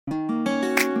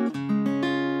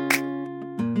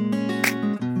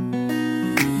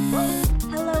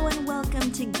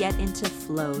Get Into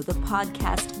Flow, the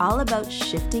podcast all about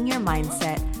shifting your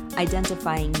mindset,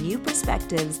 identifying new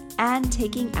perspectives, and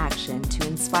taking action to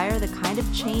inspire the kind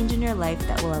of change in your life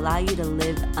that will allow you to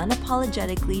live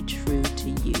unapologetically true to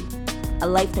you. A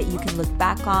life that you can look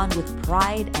back on with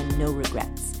pride and no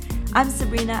regrets. I'm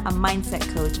Sabrina, a mindset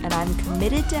coach, and I'm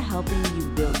committed to helping you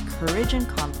build courage and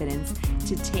confidence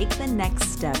to take the next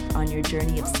step on your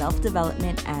journey of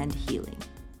self-development and healing.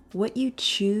 What you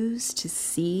choose to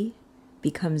see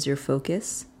becomes your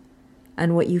focus,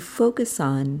 and what you focus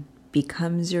on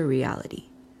becomes your reality.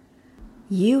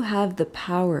 You have the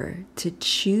power to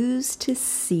choose to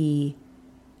see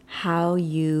how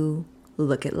you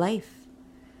look at life,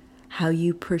 how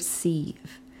you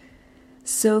perceive.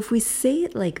 So if we say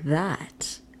it like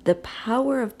that, the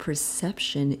power of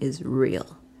perception is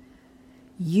real.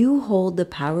 You hold the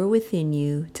power within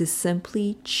you to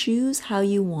simply choose how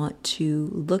you want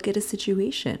to look at a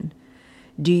situation.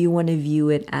 Do you want to view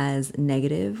it as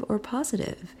negative or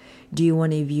positive? Do you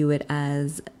want to view it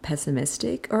as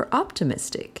pessimistic or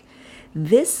optimistic?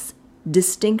 This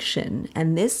distinction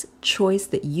and this choice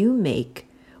that you make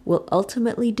will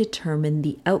ultimately determine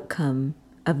the outcome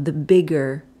of the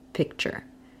bigger picture.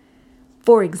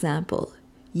 For example,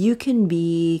 you can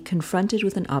be confronted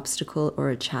with an obstacle or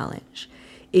a challenge.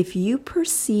 If you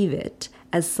perceive it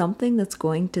as something that's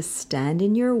going to stand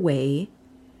in your way,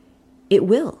 it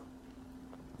will.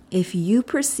 If you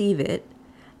perceive it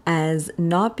as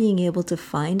not being able to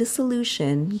find a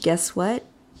solution, guess what?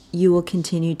 You will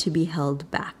continue to be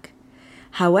held back.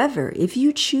 However, if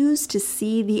you choose to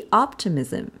see the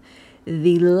optimism,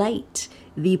 the light,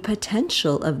 the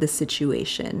potential of the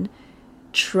situation,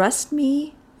 trust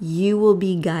me, you will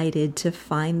be guided to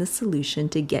find the solution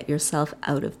to get yourself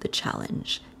out of the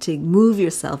challenge, to move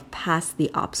yourself past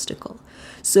the obstacle.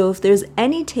 So if there's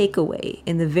any takeaway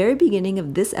in the very beginning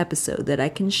of this episode that I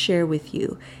can share with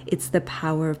you, it's the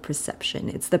power of perception.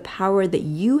 It's the power that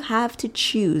you have to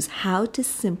choose how to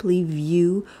simply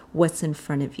view what's in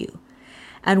front of you.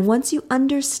 And once you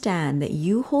understand that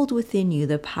you hold within you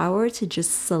the power to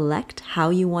just select how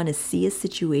you want to see a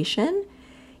situation,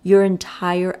 your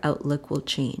entire outlook will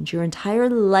change. Your entire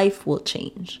life will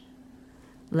change.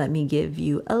 Let me give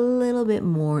you a little bit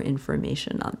more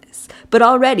information on this. But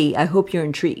already, I hope you're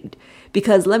intrigued.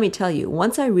 Because let me tell you,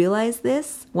 once I realized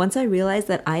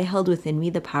that I held within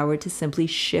me the power to simply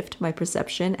shift my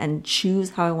perception and choose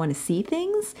how I want to see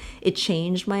things, it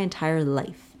changed my entire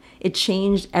life. It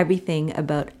changed everything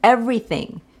about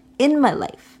everything in my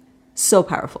life. So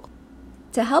powerful.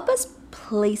 To help us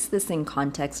place this in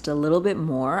context a little bit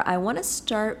more, I want to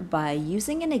start by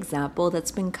using an example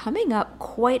that's been coming up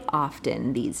quite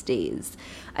often these days.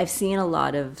 I've seen a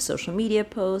lot of social media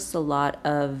posts, a lot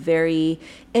of very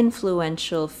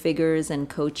influential figures and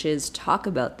coaches talk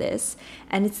about this,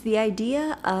 and it's the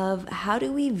idea of how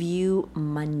do we view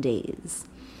Mondays.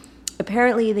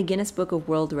 Apparently, the Guinness Book of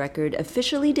World Record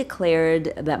officially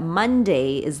declared that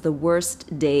Monday is the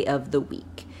worst day of the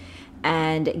week.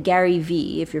 And Gary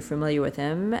Vee, if you're familiar with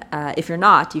him, if you're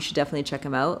not, you should definitely check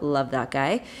him out. Love that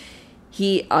guy.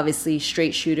 He obviously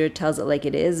straight shooter, tells it like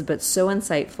it is, but so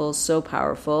insightful, so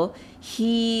powerful.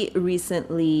 He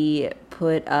recently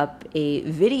put up a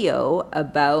video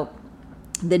about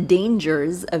the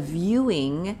dangers of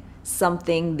viewing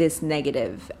something this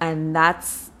negative, and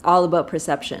that's all about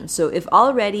perception. So if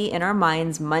already in our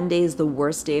minds Monday is the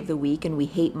worst day of the week and we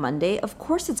hate Monday, of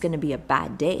course it's going to be a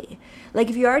bad day. Like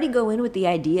if you already go in with the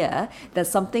idea that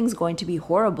something's going to be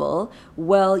horrible,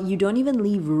 well, you don't even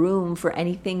leave room for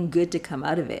anything good to come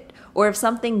out of it. Or if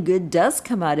something good does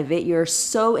come out of it, you're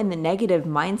so in the negative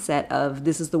mindset of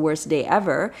this is the worst day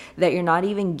ever that you're not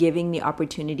even giving the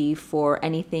opportunity for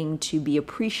anything to be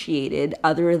appreciated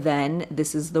other than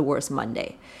this is the worst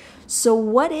Monday. So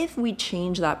what if we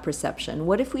change that perception?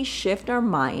 What if we shift our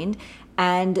mind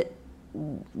and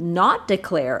not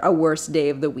declare a worst day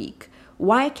of the week?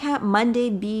 Why can't Monday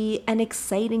be an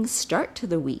exciting start to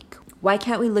the week? Why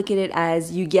can't we look at it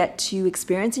as you get to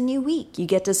experience a new week? You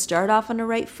get to start off on the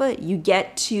right foot. You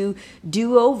get to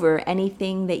do over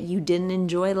anything that you didn't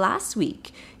enjoy last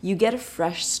week. You get a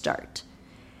fresh start.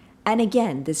 And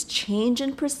again, this change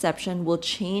in perception will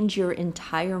change your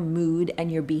entire mood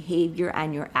and your behavior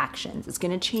and your actions. It's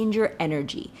going to change your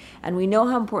energy. And we know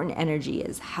how important energy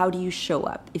is. How do you show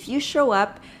up? If you show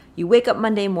up, you wake up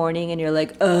Monday morning and you're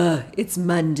like, it's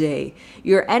Monday.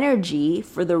 Your energy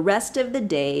for the rest of the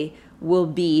day will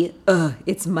be,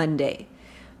 it's Monday.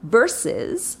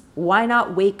 Versus, why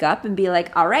not wake up and be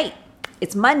like, all right,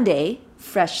 it's Monday.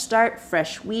 fresh start,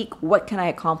 fresh week. What can I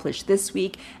accomplish this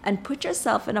week? And put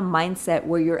yourself in a mindset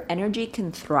where your energy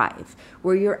can thrive,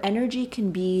 where your energy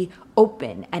can be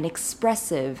open and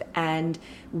expressive and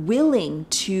willing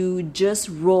to just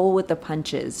roll with the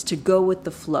punches, to go with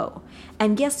the flow.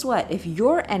 And guess what? If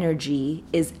your energy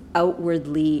is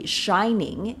outwardly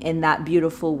shining in that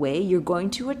beautiful way, you're going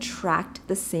to attract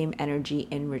the same energy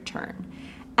in return.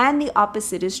 And the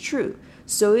opposite is true.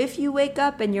 So if you wake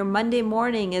up and your Monday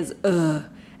morning is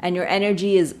and your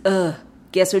energy is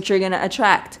guess what you're going to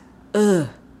attract?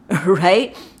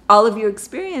 Right? All of your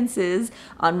experiences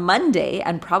on Monday,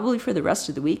 and probably for the rest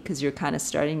of the week because you're kind of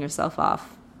starting yourself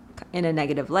off in a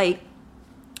negative light,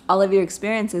 all of your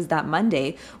experiences that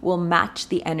Monday will match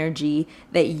the energy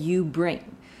that you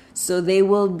bring. So they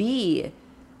will be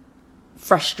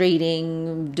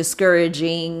frustrating,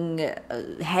 discouraging,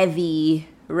 heavy,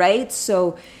 right?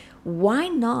 So why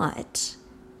not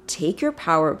take your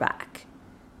power back,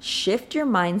 shift your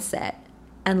mindset,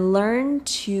 and learn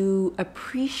to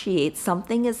appreciate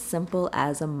something as simple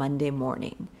as a Monday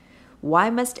morning?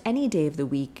 Why must any day of the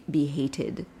week be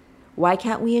hated? Why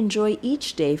can't we enjoy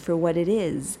each day for what it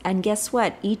is? And guess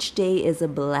what? Each day is a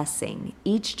blessing.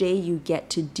 Each day you get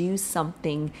to do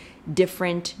something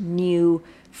different, new,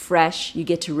 fresh. You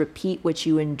get to repeat what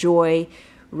you enjoy,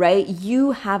 right?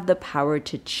 You have the power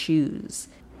to choose.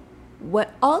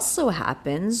 What also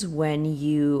happens when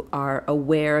you are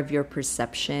aware of your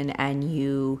perception and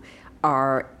you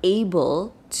are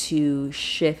able to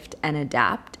shift and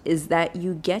adapt is that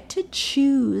you get to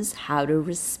choose how to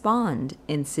respond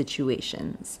in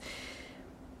situations.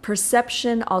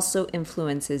 Perception also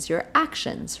influences your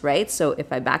actions, right? So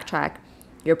if I backtrack,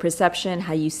 your perception,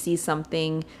 how you see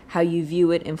something, how you view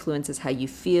it influences how you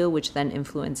feel, which then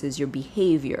influences your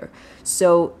behavior.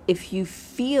 So if you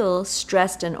feel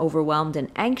stressed and overwhelmed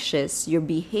and anxious, your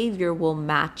behavior will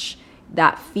match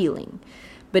that feeling.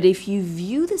 But if you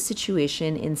view the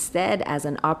situation instead as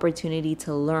an opportunity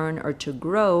to learn or to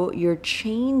grow, you're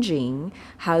changing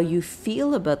how you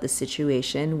feel about the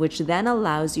situation, which then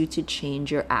allows you to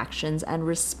change your actions and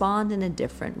respond in a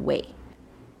different way.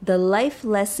 The life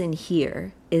lesson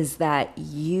here is that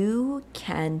you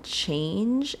can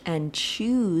change and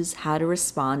choose how to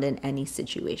respond in any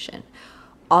situation.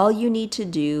 All you need to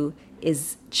do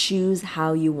is choose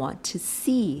how you want to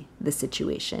see the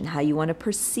situation, how you want to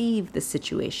perceive the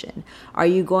situation. Are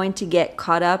you going to get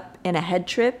caught up in a head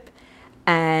trip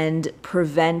and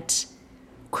prevent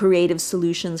creative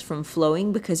solutions from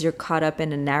flowing because you're caught up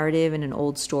in a narrative and an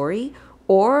old story?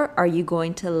 Or are you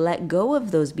going to let go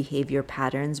of those behavior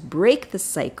patterns, break the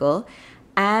cycle,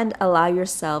 and allow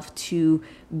yourself to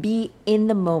be in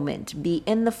the moment, be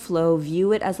in the flow,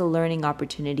 view it as a learning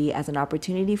opportunity, as an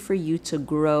opportunity for you to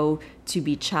grow, to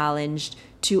be challenged,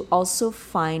 to also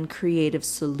find creative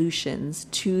solutions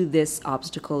to this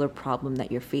obstacle or problem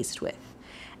that you're faced with?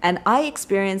 And I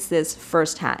experienced this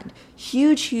firsthand.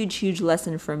 Huge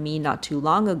lesson for me not too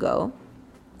long ago.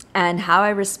 And how I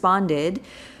responded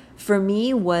for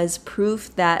me was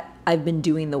proof that I've been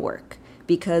doing the work,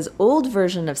 because old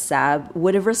version of Sab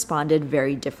would have responded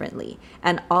very differently.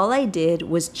 And all I did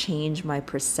was change my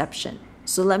perception.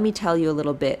 So let me tell you a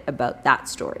little bit about that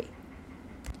story.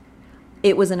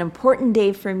 It was an important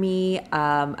day for me.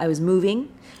 I was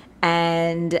moving.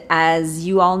 And as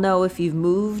you all know, if you've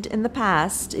moved in the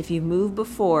past, if you've moved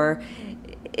before,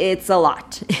 it's a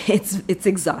lot. It's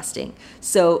exhausting.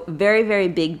 So very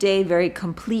big day, very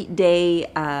complete day,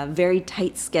 very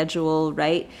tight schedule,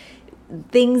 right?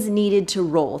 Things needed to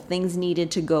roll. Things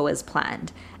needed to go as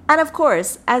planned. And of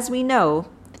course, as we know,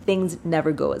 things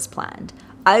never go as planned.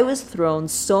 I was thrown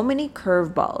so many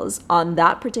curveballs on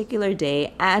that particular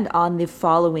day and on the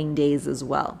following days as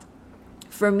well.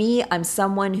 For me, I'm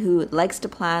someone who likes to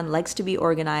plan, likes to be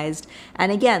organized.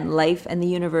 And again, life and the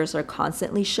universe are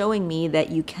constantly showing me that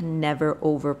you can never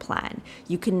overplan.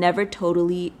 You can never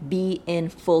totally be in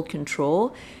full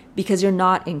control because you're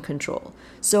not in control.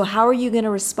 So how are you going to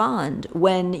respond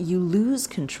when you lose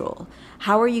control?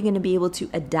 How are you going to be able to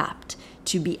adapt,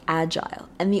 to be agile?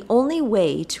 And the only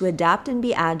way to adapt and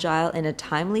be agile in a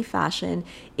timely fashion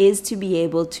is to be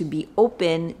able to be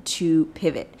open to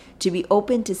pivot, to be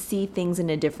open to see things in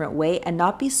a different way and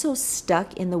not be so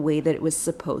stuck in the way that it was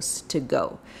supposed to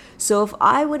go. So if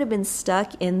I would have been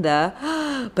stuck in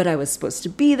but I was supposed to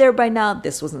be there by now,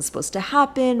 this wasn't supposed to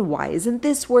happen, why isn't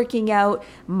this working out?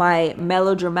 My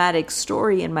melodramatic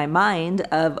story in my mind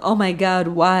of, oh my God,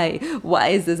 why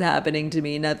is this happening to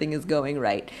me? Nothing is going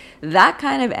right. That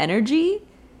kind of energy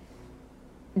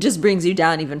just brings you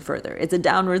down even further. It's a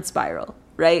downward spiral,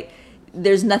 right?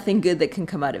 there's nothing good that can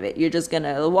come out of it. You're just going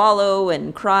to wallow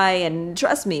and cry. And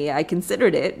trust me, I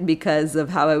considered it because of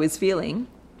how I was feeling.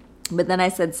 But then I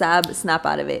said, Sab, snap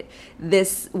out of it.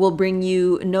 This will bring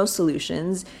you no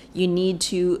solutions. You need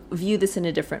to view this in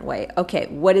a different way. Okay,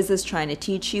 what is this trying to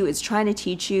teach you? It's trying to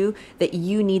teach you that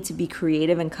you need to be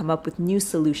creative and come up with new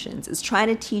solutions. It's trying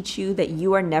to teach you that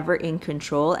you are never in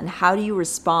control, and how do you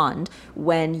respond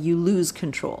when you lose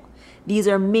control. These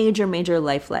are major, major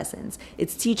life lessons.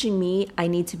 It's teaching me I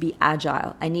need to be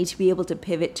agile. I need to be able to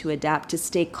pivot, to adapt, to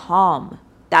stay calm.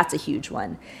 That's a huge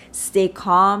one. Stay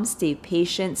calm, stay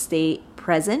patient, stay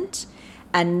present,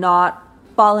 and not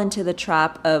fall into the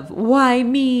trap of why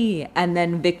me? And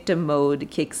then victim mode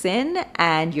kicks in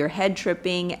and you're head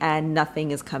tripping and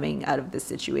nothing is coming out of the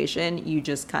situation. You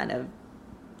just kind of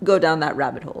go down that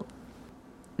rabbit hole.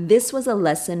 This was a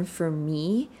lesson for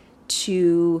me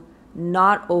to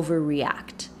not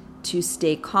overreact, to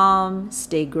stay calm,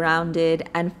 stay grounded,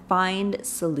 and find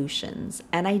solutions.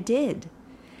 And I did.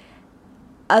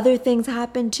 Other things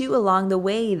happened too along the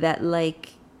way that,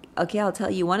 like, okay, I'll tell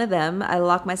you one of them. I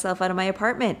locked myself out of my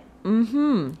apartment.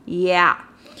 Yeah.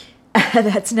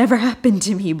 That's never happened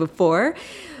to me before.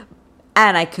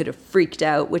 And I could have freaked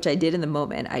out, which I did in the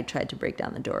moment. I tried to break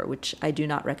down the door, which I do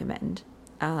not recommend.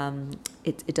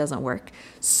 It doesn't work.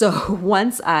 So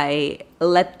once I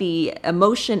let the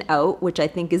emotion out, which I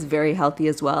think is very healthy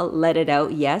as well, let it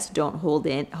out. Yes, don't hold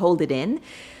it in.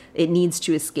 It needs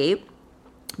to escape.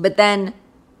 But then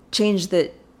change the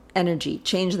energy,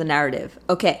 change the narrative.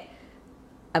 Okay,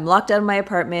 I'm locked out of my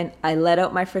apartment. I let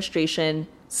out my frustration.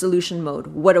 Solution mode.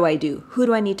 What do I do? Who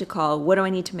do I need to call? What do I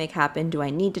need to make happen? Do I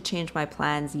need to change my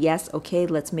plans? Yes, okay,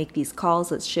 let's make these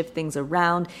calls. Let's shift things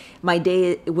around. My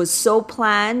day was so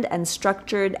planned and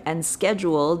structured and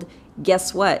scheduled.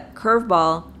 Guess what?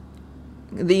 Curveball.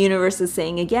 The universe is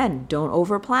saying again, don't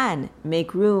overplan.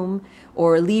 Make room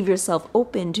or leave yourself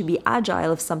open to be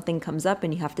agile if something comes up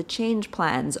and you have to change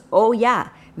plans. Oh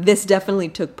yeah, this definitely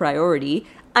took priority.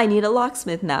 I need a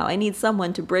locksmith now. I need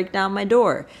someone to break down my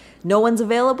door. No one's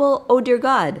available? Oh dear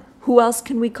God, who else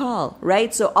can we call,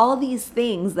 right? So all these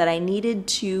things that I needed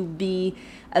to be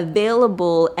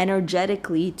available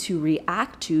energetically to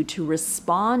react to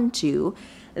respond to,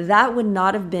 that would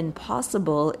not have been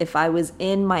possible if I was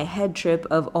in my head trip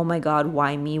of, oh my God,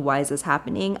 why me? Why is this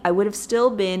happening? I would have still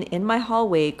been in my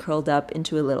hallway curled up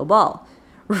into a little ball,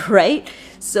 right?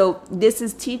 So this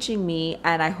is teaching me,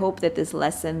 and I hope that this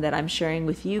lesson that I'm sharing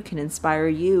with you can inspire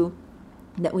you,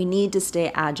 that we need to stay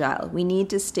agile. We need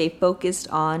to stay focused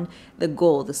on the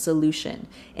goal, the solution,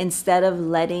 instead of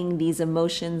letting these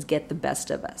emotions get the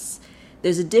best of us.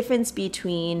 There's a difference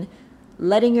between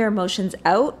letting your emotions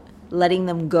out, letting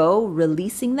them go,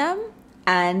 releasing them,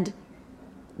 and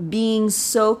being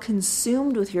so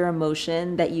consumed with your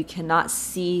emotion that you cannot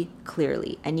see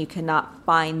clearly and you cannot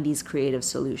find these creative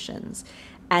solutions.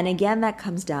 And again, that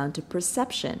comes down to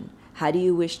perception. How do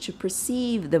you wish to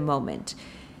perceive the moment?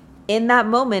 In that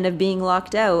moment of being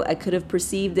locked out, I could have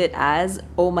perceived it as,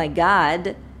 oh my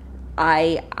God,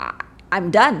 I'm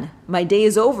done. My day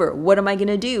is over. What am I going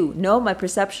to do? No, my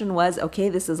perception was, okay,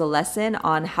 this is a lesson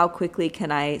on how quickly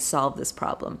can I solve this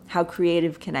problem? How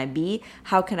creative can I be?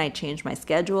 How can I change my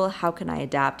schedule? How can I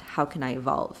adapt? How can I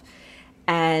evolve?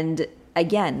 And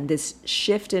again, this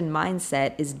shift in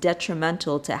mindset is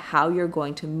detrimental to how you're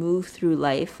going to move through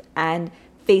life and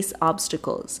face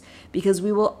obstacles, because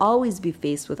we will always be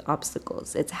faced with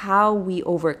obstacles. It's how we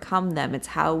overcome them. It's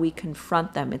how we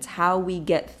confront them. It's how we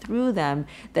get through them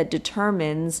that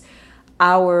determines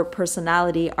our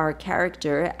personality, our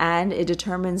character, and it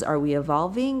determines, are we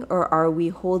evolving or are we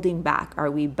holding back? Are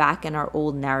we back in our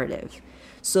old narrative?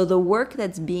 So the work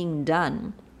that's being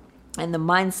done and the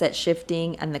mindset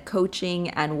shifting and the coaching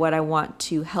and what I want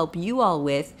to help you all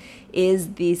with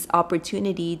is this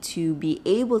opportunity to be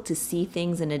able to see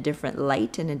things in a different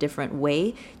light, in a different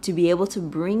way, to be able to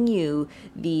bring you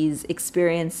these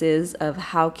experiences of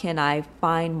how can I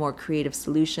find more creative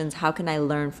solutions? How can I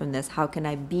learn from this? How can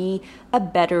I be a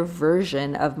better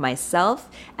version of myself?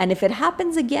 And if it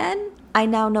happens again, I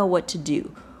now know what to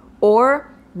do.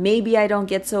 Or maybe I don't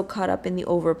get so caught up in the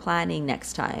over planning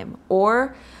next time.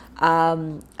 Or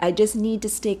I just need to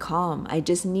stay calm. I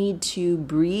just need to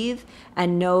breathe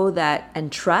and know that,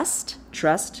 and trust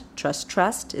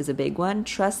is a big one.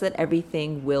 Trust that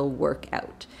everything will work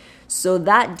out. So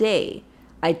that day,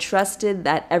 I trusted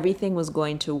that everything was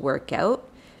going to work out,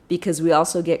 because we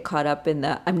also get caught up in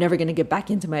the, I'm never going to get back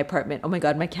into my apartment. Oh my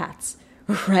God, my cats,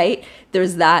 right?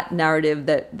 There's that narrative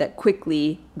that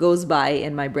quickly goes by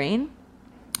in my brain.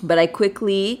 But I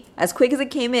quickly, as quick as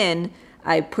it came in,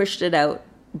 I pushed it out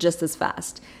just as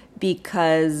fast,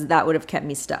 because that would have kept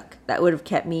me stuck. That would have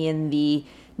kept me in the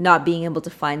not being able to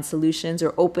find solutions,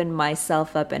 or open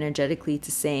myself up energetically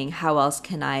to saying, how else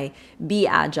can I be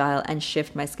agile and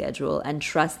shift my schedule and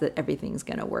trust that everything's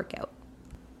going to work out?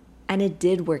 And it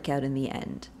did work out in the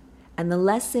end. And the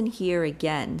lesson here,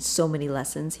 again, so many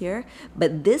lessons here,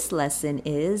 but this lesson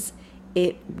is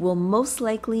it will most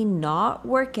likely not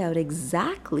work out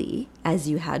exactly as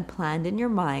you had planned in your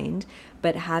mind,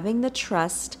 but having the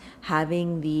trust,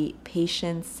 having the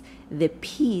patience, the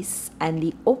peace, and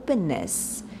the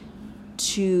openness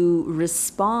to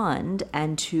respond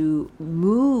and to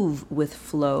move with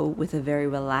flow with a very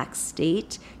relaxed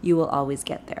state, you will always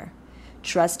get there.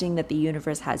 Trusting that the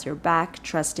universe has your back,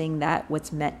 trusting that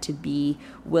what's meant to be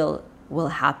will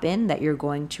happen, that you're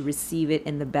going to receive it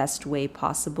in the best way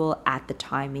possible at the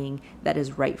timing that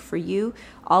is right for you.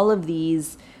 All of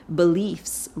these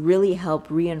beliefs really help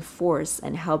reinforce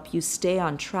and help you stay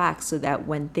on track, so that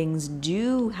when things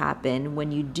do happen,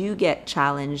 when you do get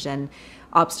challenged and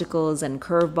obstacles and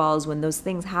curveballs, when those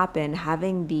things happen,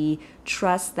 having the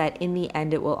trust that in the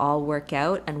end it will all work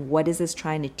out. And what is this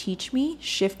trying to teach me?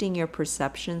 Shifting your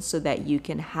perception so that you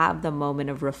can have the moment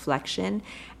of reflection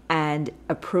and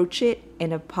approach it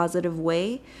in a positive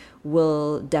way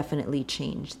will definitely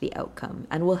change the outcome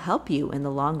and will help you in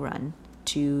the long run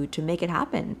to make it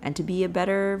happen and to be a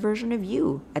better version of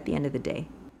you at the end of the day.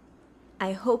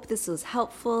 I hope this was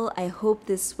helpful. I hope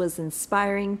this was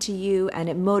inspiring to you and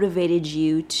it motivated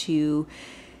you to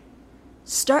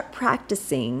start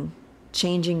practicing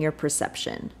changing your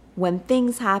perception. When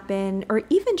things happen, or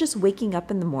even just waking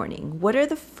up in the morning, what are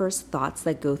the first thoughts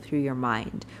that go through your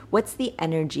mind? What's the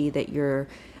energy that you're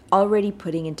already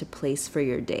putting into place for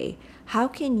your day? How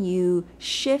can you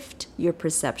shift your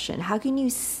perception? How can you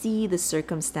see the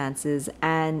circumstances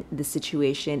and the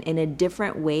situation in a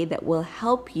different way that will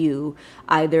help you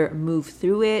either move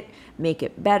through it, make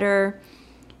it better,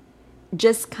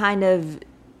 just kind of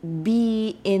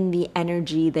be in the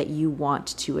energy that you want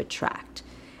to attract?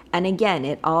 And again,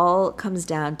 it all comes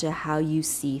down to how you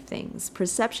see things.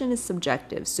 Perception is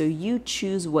subjective, so you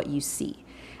choose what you see.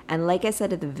 And like I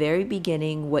said at the very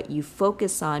beginning, what you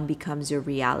focus on becomes your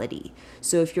reality.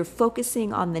 So if you're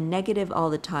focusing on the negative all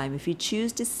the time, if you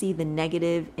choose to see the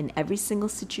negative in every single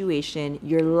situation,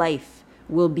 your life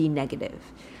will be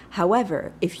negative.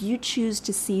 However, if you choose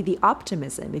to see the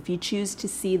optimism, if you choose to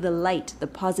see the light, the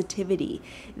positivity,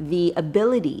 the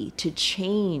ability to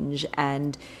change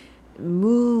and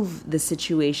move the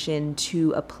situation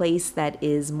to a place that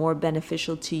is more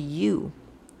beneficial to you,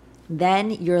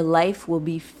 then your life will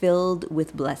be filled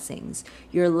with blessings.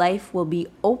 Your life will be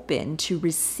open to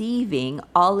receiving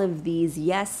all of these,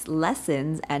 yes,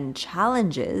 lessons and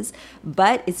challenges,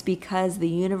 but it's because the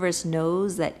universe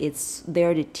knows that it's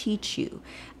there to teach you,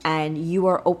 and you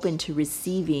are open to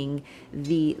receiving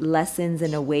the lessons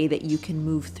in a way that you can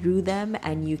move through them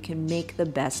and you can make the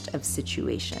best of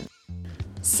situations.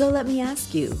 So let me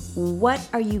ask you, what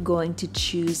are you going to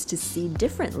choose to see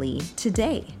differently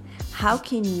today? How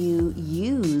can you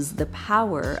use the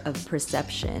power of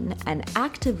perception and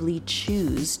actively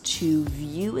choose to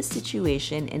view a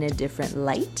situation in a different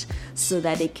light so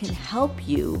that it can help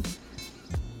you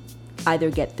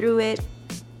either get through it,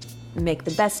 make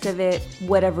the best of it,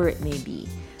 whatever it may be?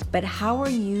 But how are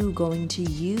you going to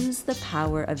use the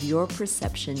power of your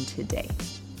perception today?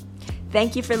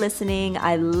 Thank you for listening.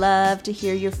 I love to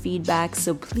hear your feedback,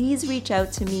 so please reach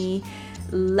out to me.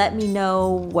 Let me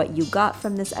know what you got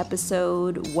from this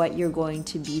episode, what you're going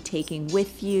to be taking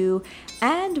with you,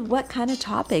 and what kind of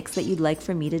topics that you'd like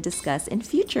for me to discuss in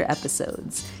future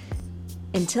episodes.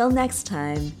 Until next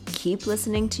time, keep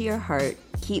listening to your heart,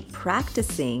 keep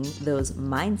practicing those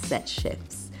mindset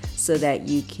shifts so that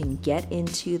you can get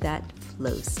into that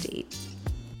flow state.